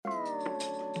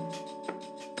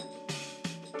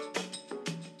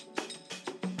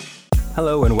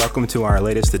Hello and welcome to our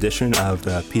latest edition of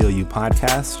the PLU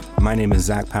podcast. My name is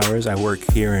Zach Powers. I work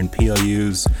here in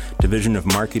PLU's Division of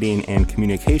Marketing and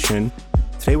Communication.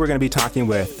 Today we're going to be talking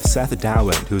with Seth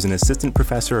Dowland, who's an assistant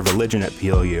professor of religion at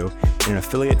PLU and an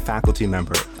affiliate faculty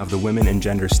member of the Women and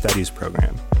Gender Studies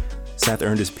program. Seth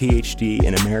earned his PhD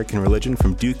in American Religion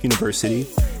from Duke University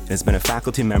and has been a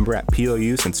faculty member at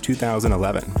PLU since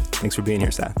 2011. Thanks for being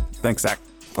here, Seth. Thanks, Zach.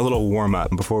 A little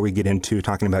warm-up before we get into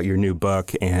talking about your new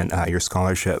book and your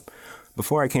scholarship.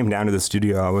 Before I came down to the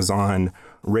studio, I was on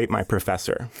Rate My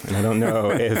Professor. And I don't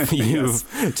know if you've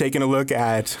taken a look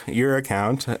at your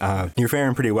account. You're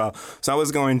faring pretty well. So I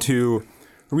was going to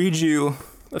read you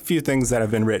a few things that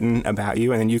have been written about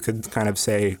you, and then you could kind of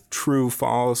say true,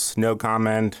 false, no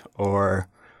comment, or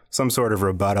some sort of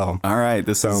rebuttal. All right.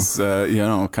 This is,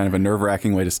 kind of a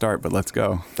nerve-wracking way to start, but let's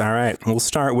go. All right. We'll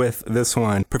start with this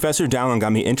one. Professor Dowland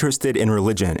got me interested in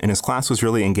religion, and his class was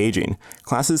really engaging.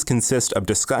 Classes consist of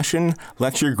discussion,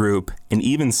 lecture group, and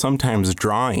even sometimes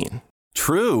drawing.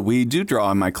 True. We do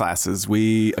draw in my classes.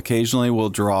 We occasionally will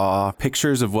draw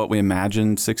pictures of what we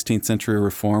imagined 16th century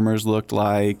reformers looked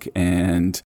like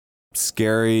and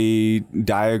scary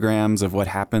diagrams of what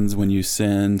happens when you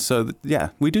sin. So,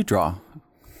 we do draw.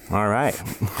 All right.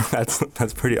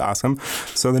 That's pretty awesome.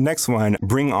 So the next one,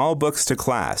 bring all books to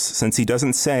class, since he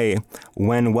doesn't say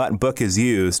when what book is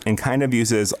used and kind of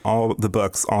uses all the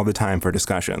books all the time for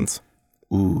discussions.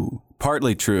 Ooh,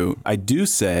 partly true. I do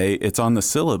say it's on the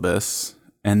syllabus,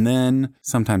 and then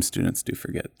sometimes students do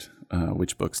forget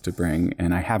which books to bring,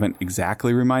 and I haven't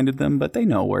exactly reminded them, but they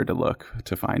know where to look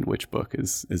to find which book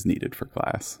is needed for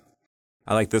class.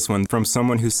 I like this one from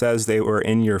someone who says they were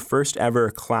in your first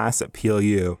ever class at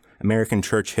PLU, American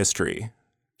Church History.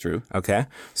 True. Okay.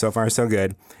 So far, so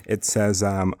good. It says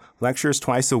lectures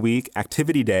twice a week,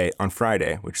 activity day on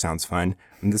Friday, which sounds fun.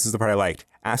 And this is the part I liked.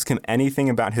 Ask him anything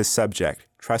about his subject.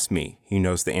 Trust me, he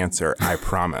knows the answer. I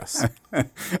promise.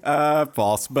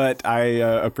 False, but I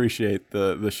appreciate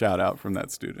the shout out from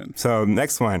that student. So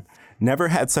next one. Never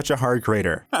had such a hard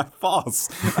grader. False.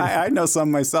 I know some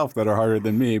myself that are harder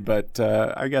than me, but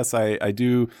I guess I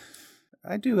do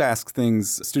ask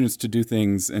students to do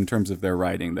things in terms of their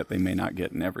writing that they may not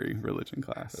get in every religion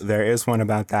class. There is one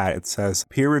about that. It says,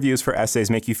 peer reviews for essays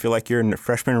make you feel like you're in a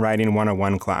freshman writing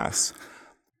 101 class.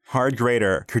 Hard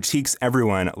grader critiques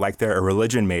everyone like they're a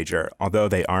religion major, although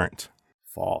they aren't.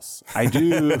 False. I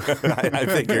do. I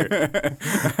figured.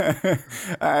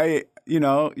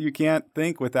 You can't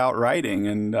think without writing,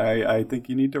 and I think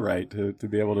you need to write to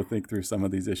be able to think through some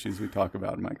of these issues we talk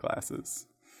about in my classes.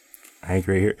 I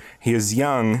agree. He is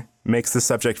young, makes the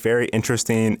subject very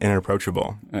interesting and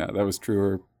approachable. Yeah, that was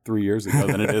truer 3 years ago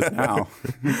than it is now.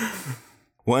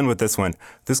 We'll end with this one.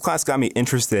 This class got me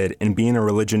interested in being a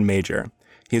religion major.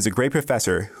 He is a great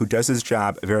professor who does his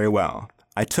job very well.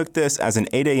 I took this as an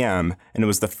 8 a.m., and it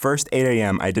was the first 8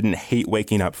 a.m. I didn't hate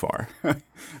waking up for.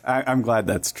 I'm glad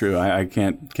that's true. I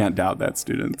can't doubt that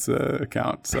student's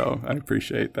account, so I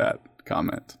appreciate that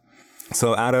comment.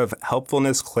 So out of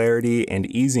helpfulness, clarity, and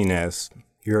easiness,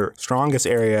 your strongest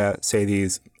area, say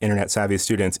these internet-savvy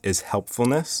students, is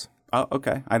helpfulness. Oh,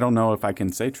 okay. I don't know if I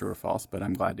can say true or false, but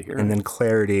I'm glad to hear it. And then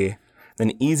clarity.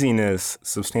 Then easiness,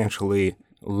 substantially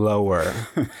lower.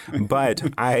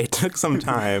 But I took some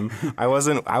time. I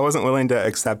wasn't willing to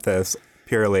accept this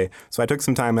purely. So I took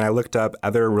some time and I looked up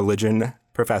other religion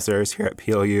professors here at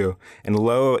PLU, and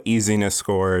low easiness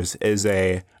scores is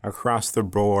a across the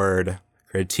board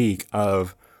critique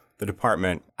of the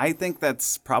department. I think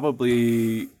that's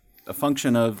probably a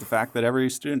function of the fact that every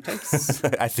student takes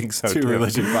I think so two too.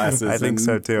 religion classes. I think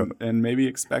so too. And maybe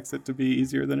expects it to be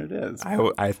easier than it is.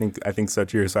 I think so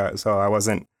too. So I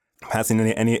wasn't passing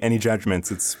any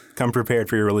judgments. It's come prepared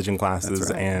for your religion classes.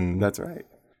 That's right. And that's right.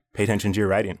 Pay attention to your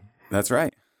writing. That's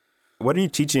right. What are you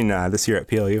teaching this year at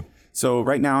PLU? So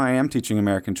right now I am teaching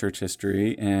American Church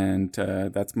History, and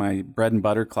that's my bread and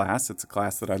butter class. It's a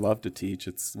class that I love to teach.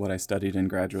 It's what I studied in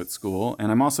graduate school.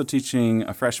 And I'm also teaching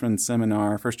a first-year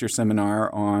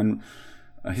seminar on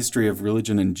a history of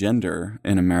religion and gender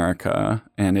in America.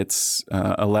 And it's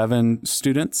 11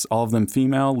 students, all of them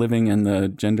female, living in the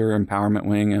gender empowerment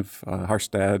wing of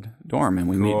Harstad dorm. And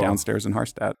we meet downstairs in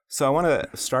Harstad. So I want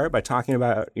to start by talking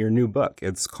about your new book.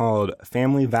 It's called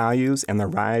Family Values and the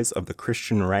Rise of the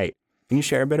Christian Right. Can you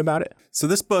share a bit about it? So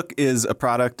this book is a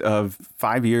product of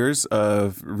 5 years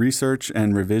of research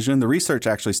and revision. The research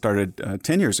actually started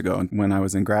 10 years ago when I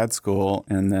was in grad school,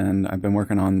 and then I've been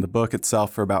working on the book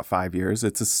itself for about 5 years.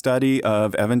 It's a study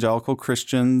of evangelical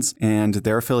Christians and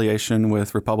their affiliation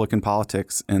with Republican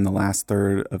politics in the last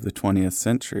third of the 20th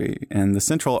century. And the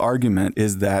central argument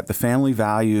is that the family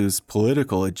values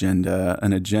political agenda,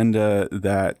 an agenda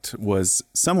that was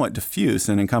somewhat diffuse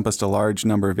and encompassed a large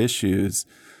number of issues,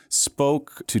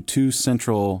 spoke to two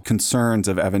central concerns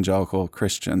of evangelical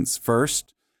Christians.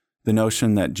 First, the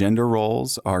notion that gender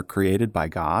roles are created by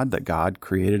God, that God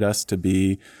created us to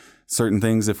be certain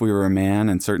things if we were a man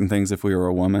and certain things if we were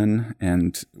a woman,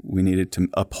 and we needed to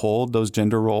uphold those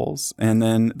gender roles. And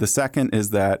then the second is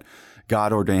that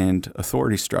God ordained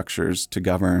authority structures to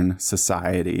govern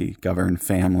society, govern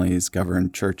families,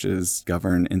 govern churches,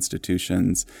 govern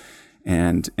institutions.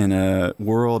 And in a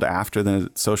world after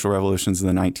the social revolutions of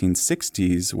the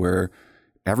 1960s, where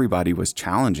everybody was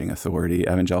challenging authority,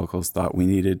 evangelicals thought we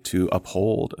needed to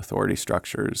uphold authority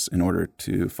structures in order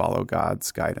to follow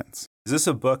God's guidance. Is this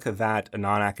a book that a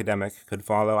non-academic could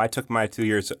follow? I took my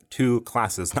 2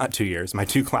 classes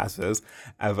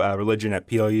of religion at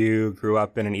PLU, grew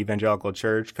up in an evangelical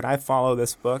church. Could I follow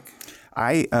this book?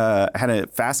 I had a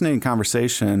fascinating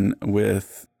conversation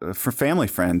with a family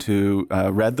friend who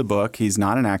read the book. He's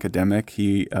not an academic.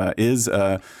 He is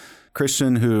a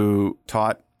Christian who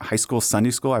taught high school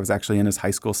Sunday school. I was actually in his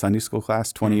high school Sunday school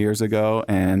class 20 years ago,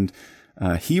 and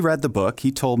he read the book.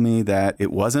 He told me that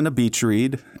it wasn't a beach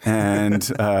read and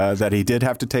that he did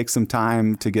have to take some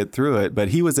time to get through it, but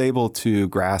he was able to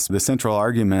grasp the central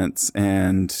arguments,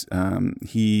 and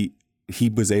he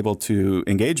was able to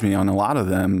engage me on a lot of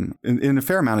them in a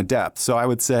fair amount of depth. So I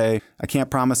would say I can't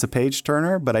promise a page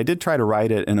turner, but I did try to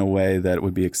write it in a way that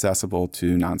would be accessible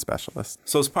to non-specialists.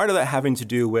 So is part of that having to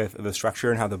do with the structure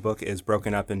and how the book is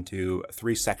broken up into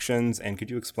 3 sections? And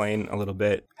could you explain a little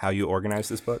bit how you organize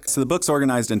this book? So the book's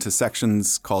organized into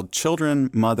sections called Children,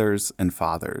 Mothers, and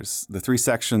Fathers. The 3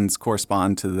 sections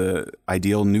correspond to the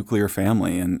ideal nuclear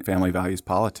family and family values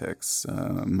politics,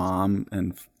 mom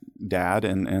and dad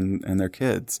and their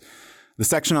kids. The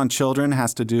section on children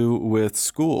has to do with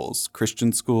schools,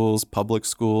 Christian schools, public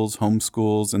schools,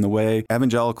 homeschools, and the way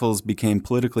evangelicals became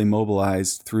politically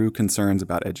mobilized through concerns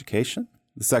about education.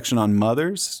 The section on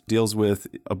mothers deals with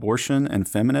abortion and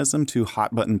feminism, 2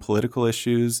 hot-button political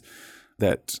issues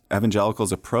that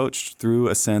evangelicals approached through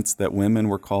a sense that women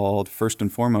were called first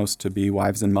and foremost to be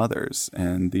wives and mothers,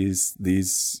 and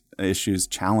these issues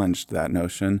challenged that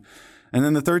notion. And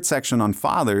then the third section on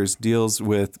fathers deals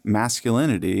with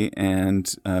masculinity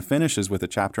and finishes with a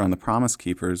chapter on the Promise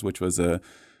Keepers, which was a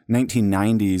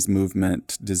 1990s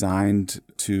movement designed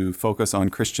to focus on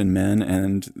Christian men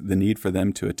and the need for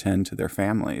them to attend to their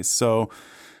families. So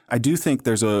I do think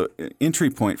there's an entry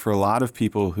point for a lot of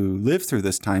people who live through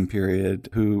this time period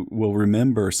who will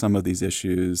remember some of these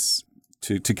issues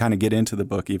to kind of get into the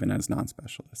book even as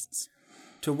non-specialists.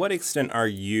 To what extent are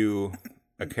you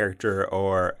a character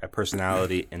or a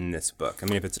personality in this book? I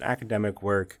mean, if it's an academic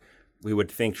work, we would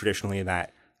think traditionally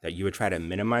that you would try to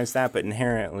minimize that, but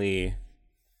inherently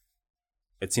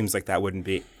it seems like that wouldn't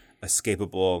be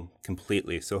escapable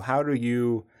completely. So how do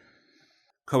you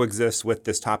coexist with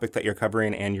this topic that you're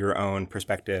covering and your own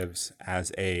perspectives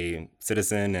as a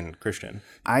citizen and Christian?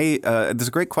 That's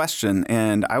a great question,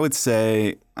 and I would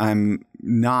say I'm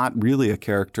not really a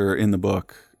character in the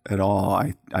book at all.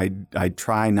 I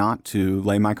try not to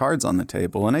lay my cards on the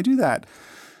table, and I do that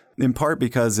in part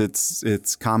because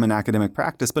it's common academic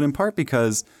practice, but in part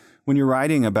because when you're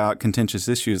writing about contentious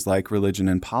issues like religion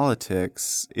and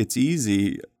politics, it's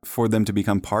easy for them to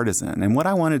become partisan. And what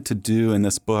I wanted to do in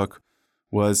this book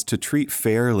was to treat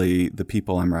fairly the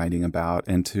people I'm writing about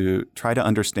and to try to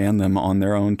understand them on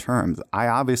their own terms. I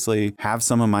obviously have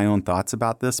some of my own thoughts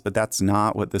about this, but that's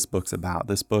not what this book's about.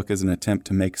 This book is an attempt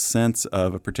to make sense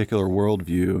of a particular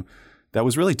worldview that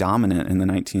was really dominant in the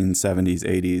 1970s,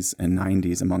 80s, and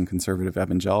 90s among conservative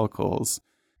evangelicals.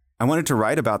 I wanted to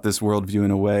write about this worldview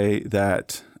in a way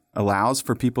that allows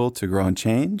for people to grow and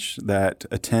change, that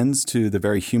attends to the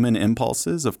very human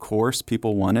impulses. Of course,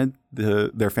 people wanted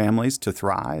their families to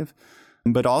thrive,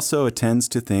 but also attends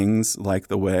to things like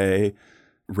the way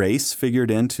race figured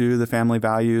into the Family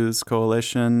Values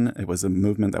Coalition. It was a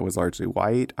movement that was largely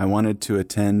white. I wanted to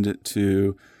attend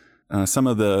to some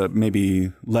of the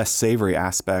maybe less savory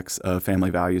aspects of family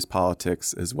values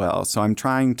politics as well. So I'm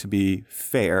trying to be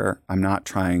fair. I'm not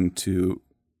trying to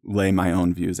lay my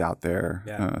own views out there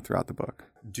throughout the book.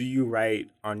 Do you write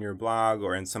on your blog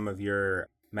or in some of your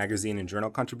magazine and journal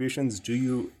contributions. Do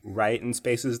you write in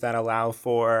spaces that allow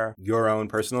for your own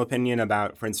personal opinion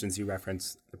about, for instance, you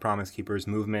reference the Promise Keepers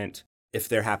movement? If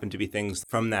there happen to be things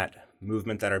from that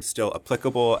movement that are still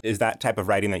applicable, is that type of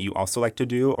writing that you also like to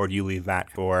do, or do you leave that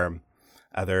for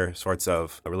other sorts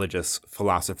of religious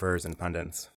philosophers and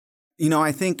pundits?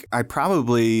 I think I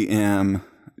probably am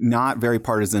not very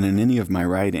partisan in any of my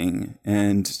writing.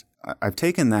 And I've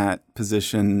taken that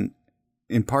position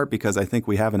in part because I think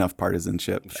we have enough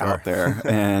partisanship out there.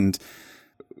 And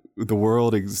the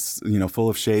world is, full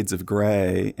of shades of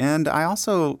gray. And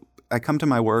I come to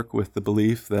my work with the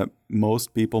belief that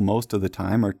most people, most of the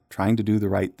time, are trying to do the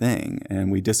right thing.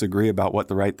 And we disagree about what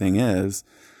the right thing is.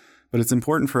 But it's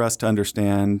important for us to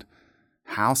understand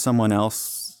how someone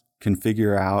else can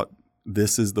figure out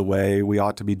this is the way we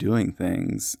ought to be doing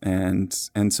things. And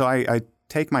so I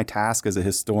take my task as a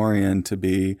historian to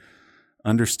be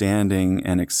understanding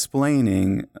and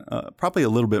explaining probably a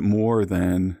little bit more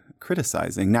than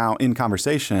criticizing. Now, in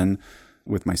conversation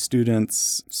with my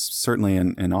students, certainly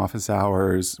in office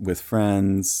hours, with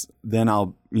friends, then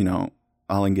I'll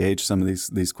engage some of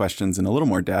these questions in a little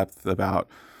more depth about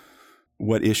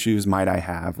what issues might I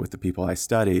have with the people I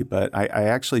study. But I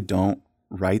actually don't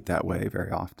write that way very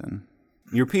often.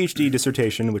 Your PhD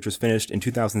dissertation, which was finished in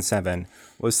 2007,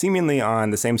 was seemingly on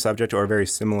the same subject or a very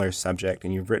similar subject,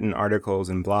 and you've written articles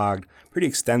and blogged pretty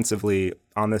extensively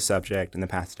on this subject in the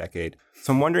past decade.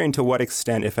 So I'm wondering to what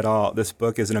extent, if at all, this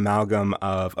book is an amalgam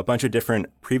of a bunch of different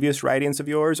previous writings of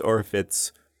yours, or if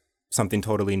it's something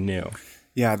totally new.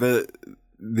 Yeah,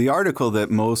 the article that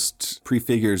most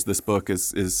prefigures this book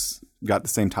is got the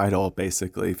same title,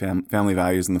 basically, Family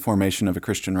Values and the Formation of a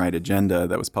Christian Right Agenda,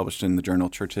 that was published in the journal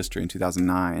Church History in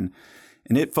 2009.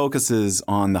 And it focuses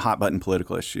on the hot-button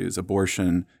political issues,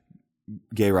 abortion,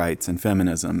 gay rights, and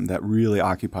feminism that really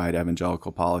occupied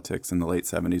evangelical politics in the late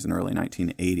 70s and early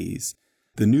 1980s.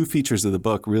 The new features of the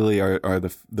book really are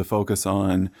the focus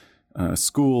on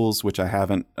schools, which I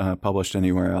haven't published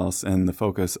anywhere else, and the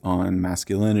focus on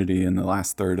masculinity in the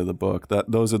last third of the book.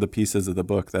 Those are the pieces of the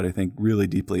book that I think really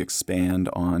deeply expand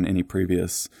on any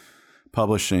previous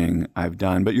publishing I've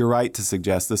done. But you're right to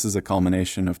suggest this is a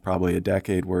culmination of probably a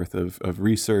decade worth of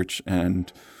research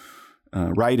and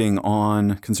writing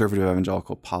on conservative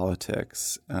evangelical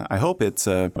politics. I hope it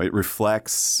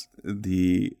reflects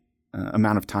the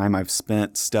amount of time I've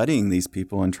spent studying these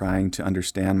people and trying to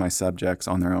understand my subjects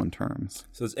on their own terms.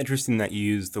 So it's interesting that you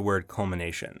use the word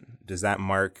culmination. Does that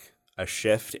mark a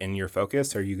shift in your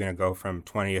focus? Are you going to go from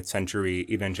 20th century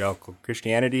evangelical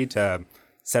Christianity to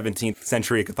 17th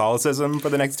century Catholicism for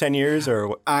the next 10 years?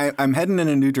 Or I'm heading in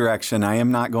a new direction. I am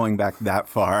not going back that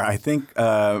far. I think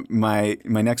my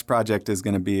next project is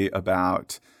going to be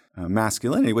about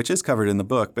masculinity, which is covered in the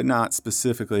book, but not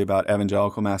specifically about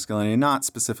evangelical masculinity, not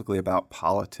specifically about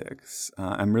politics.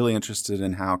 I'm really interested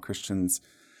in how Christians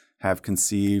have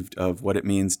conceived of what it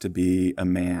means to be a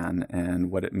man and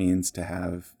what it means to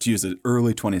have, to use an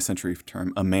early 20th century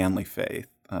term, a manly faith,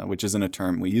 which isn't a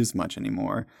term we use much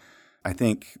anymore. I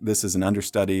think this is an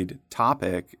understudied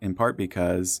topic in part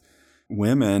because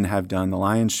women have done the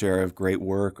lion's share of great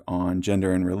work on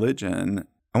gender and religion.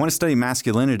 I want to study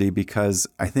masculinity because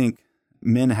I think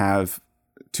men have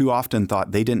too often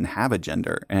thought they didn't have a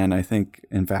gender. And I think,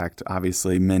 in fact,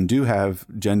 obviously men do have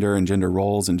gender and gender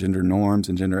roles and gender norms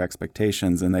and gender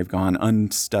expectations, and they've gone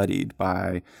unstudied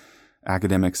by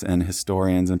academics and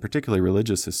historians, and particularly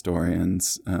religious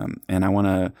historians. And I want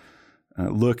to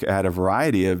look at a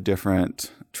variety of different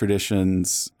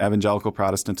traditions, evangelical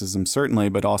Protestantism certainly,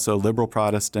 but also liberal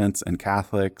Protestants and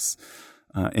Catholics,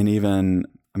 and even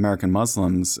American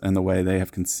Muslims, and the way they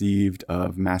have conceived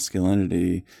of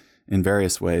masculinity in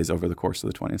various ways over the course of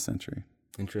the 20th century.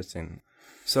 Interesting.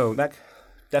 So that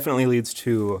definitely leads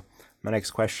to my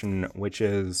next question, which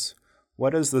is,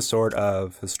 what is the sort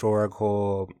of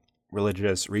historical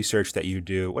religious research that you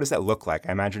do? What does that look like?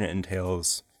 I imagine it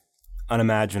entails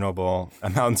unimaginable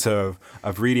amounts of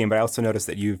reading, but I also noticed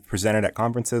that you've presented at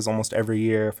conferences almost every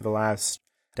year for the last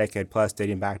decade plus,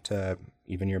 dating back to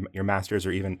even your master's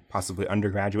or even possibly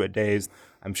undergraduate days.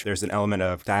 I'm sure there's an element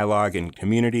of dialogue and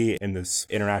community in this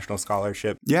international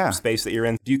scholarship space that you're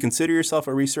in. Do you consider yourself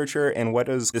a researcher, and what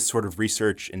does this sort of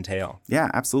research entail? Yeah,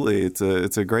 absolutely.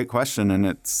 It's a great question, and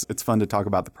it's fun to talk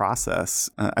about the process.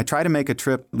 I try to make a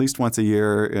trip at least once a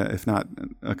year, if not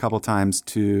a couple times,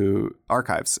 to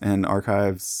archives. And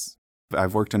archives,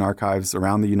 I've worked in archives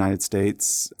around the United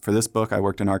States. For this book, I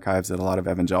worked in archives at a lot of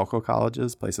evangelical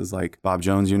colleges, places like Bob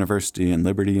Jones University and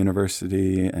Liberty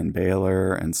University and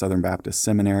Baylor and Southern Baptist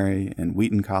Seminary and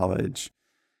Wheaton College.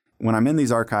 when I'm in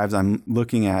these archives, I'm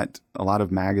looking at a lot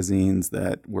of magazines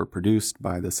that were produced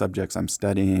by the subjects I'm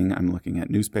studying. I'm looking at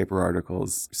newspaper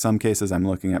articles. Some cases, I'm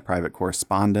looking at private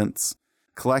correspondence,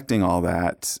 collecting all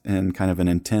that in kind of an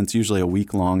intense, usually a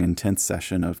week-long intense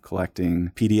session of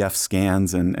collecting PDF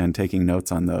scans and taking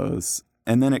notes on those.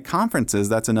 And then at conferences,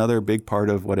 that's another big part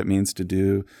of what it means to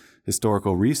do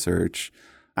historical research.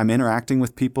 I'm interacting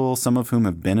with people, some of whom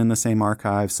have been in the same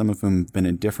archives, some of whom have been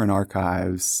in different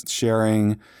archives,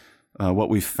 sharing what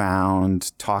we've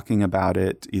found, talking about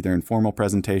it either in formal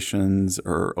presentations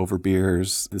or over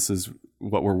beers. This is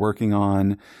what we're working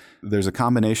on. There's a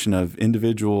combination of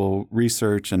individual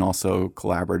research and also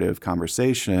collaborative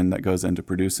conversation that goes into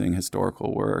producing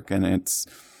historical work. And it's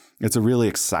a really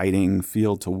exciting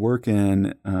field to work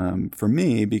in for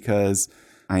me because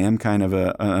I am kind of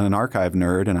an archive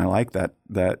nerd, and I like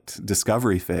that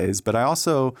discovery phase. But I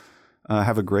also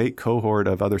have a great cohort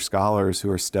of other scholars who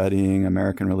are studying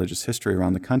American religious history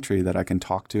around the country that I can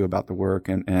talk to about the work.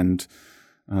 And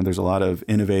there's a lot of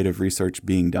innovative research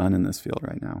being done in this field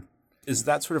right now. Is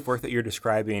that sort of work that you're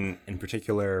describing in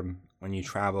particular when you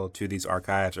travel to these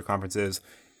archives or conferences,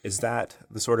 is that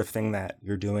the sort of thing that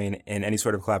you're doing in any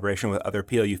sort of collaboration with other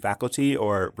PLU faculty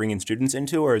or bringing students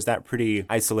into, or is that pretty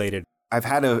isolated? I've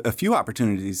had a few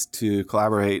opportunities to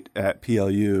collaborate at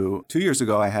PLU. 2 years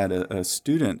ago, I had a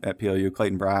student at PLU,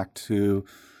 Clayton Bracht, who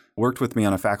worked with me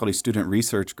on a faculty student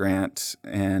research grant.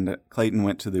 And Clayton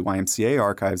went to the YMCA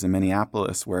archives in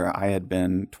Minneapolis, where I had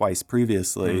been twice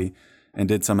previously, and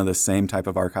did some of the same type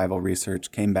of archival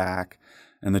research, came back.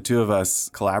 And the two of us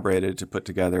collaborated to put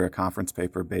together a conference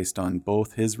paper based on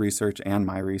both his research and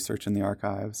my research in the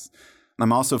archives.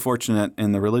 I'm also fortunate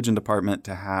in the religion department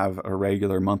to have a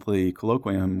regular monthly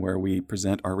colloquium where we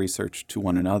present our research to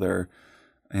one another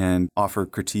and offer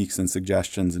critiques and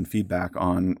suggestions and feedback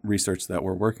on research that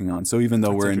we're working on. So even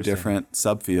though we're in different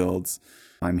subfields,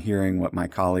 I'm hearing what my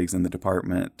colleagues in the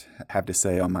department have to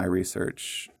say on my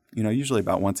research. Usually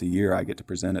about once a year I get to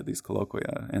present at these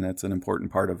colloquia, and it's an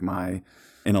important part of my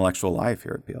intellectual life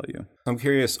here at PLU. I'm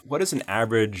curious, what does an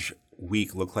average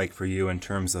week look like for you in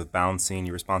terms of balancing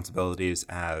your responsibilities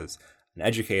as an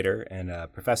educator and a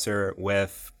professor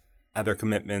with other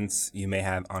commitments you may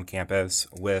have on campus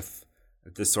with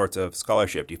this sort of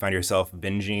scholarship? Do you find yourself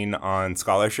binging on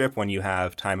scholarship when you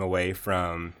have time away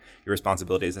from your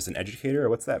responsibilities as an educator, or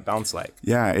what's that balance like?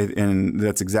 Yeah, and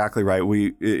that's exactly right.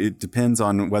 It depends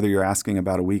on whether you're asking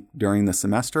about a week during the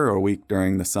semester or a week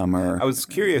during the summer. I was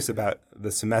curious about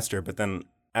the semester, but then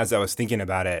as I was thinking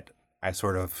about it, I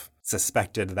sort of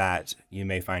suspected that you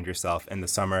may find yourself in the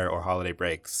summer or holiday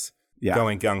breaks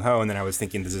going gung-ho. And then I was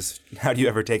thinking, how do you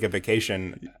ever take a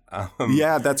vacation?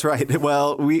 Yeah, that's right.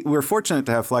 Well, we're fortunate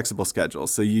to have flexible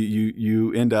schedules. So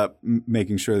you end up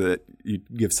making sure that you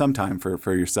give some time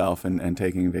for yourself and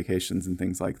taking vacations and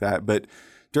things like that. But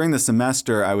during the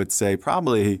semester, I would say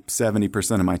probably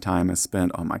 70% of my time is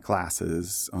spent on my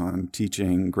classes, on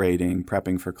teaching, grading,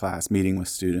 prepping for class, meeting with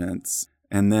students.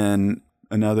 And then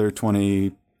another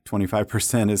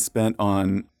 25% is spent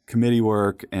on committee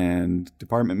work and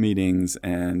department meetings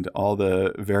and all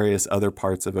the various other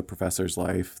parts of a professor's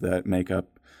life that make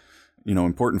up,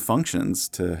 important functions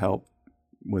to help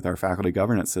with our faculty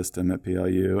governance system at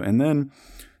PLU. And then,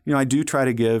 I do try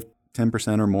to give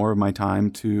 10% or more of my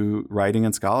time to writing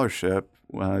and scholarship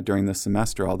during the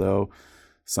semester, although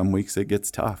some weeks it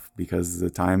gets tough because the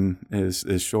time is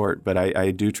short. But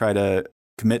I do try to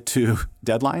commit to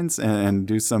deadlines and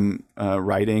do some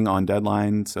writing on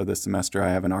deadline. So this semester I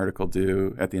have an article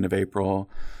due at the end of April.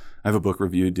 I have a book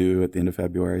review due at the end of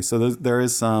February. So there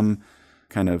is some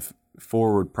kind of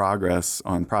forward progress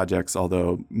on projects,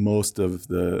 although most of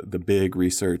the big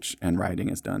research and writing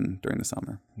is done during the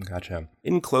summer. Gotcha.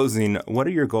 In closing, what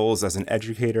are your goals as an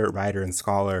educator, writer, and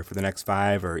scholar for the next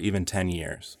 5 or even 10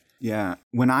 years? Yeah.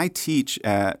 When I teach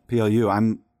at PLU,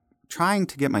 I'm trying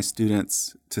to get my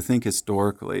students to think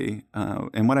historically.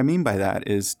 And what I mean by that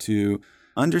is to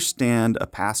understand a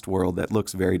past world that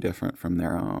looks very different from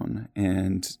their own.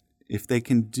 And if they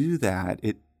can do that,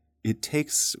 it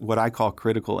takes what I call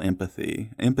critical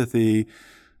empathy. Empathy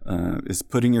is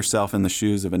putting yourself in the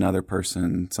shoes of another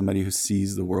person, somebody who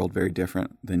sees the world very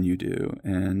different than you do.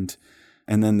 And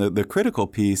then the critical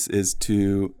piece is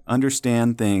to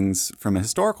understand things from a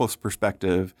historical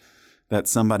perspective that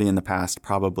somebody in the past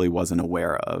probably wasn't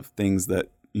aware of, things that,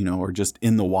 are just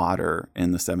in the water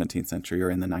in the 17th century or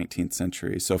in the 19th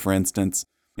century. So for instance,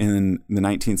 in the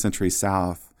 19th century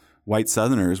South, white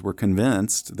Southerners were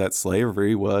convinced that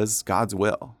slavery was God's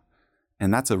will.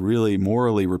 And that's a really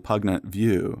morally repugnant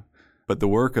view. But the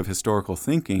work of historical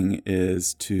thinking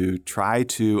is to try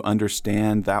to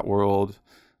understand that world,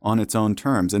 on its own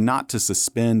terms, and not to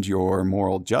suspend your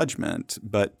moral judgment,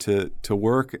 but to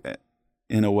work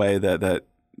in a way that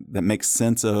makes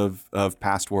sense of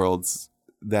past worlds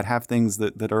that have things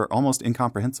that are almost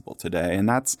incomprehensible today. And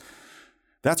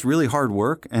that's really hard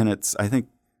work, and it's, I think,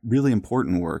 really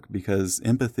important work, because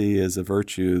empathy is a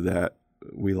virtue that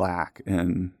we lack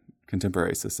in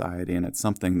contemporary society, and it's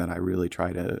something that I really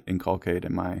try to inculcate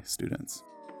in my students.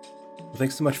 Well,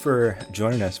 thanks so much for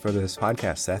joining us for this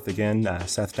podcast, Seth. Again,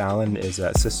 Seth Dahlen is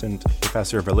Assistant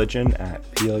Professor of Religion at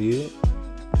PLU.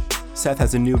 Seth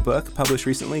has a new book published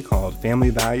recently called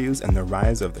Family Values and the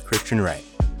Rise of the Christian Right.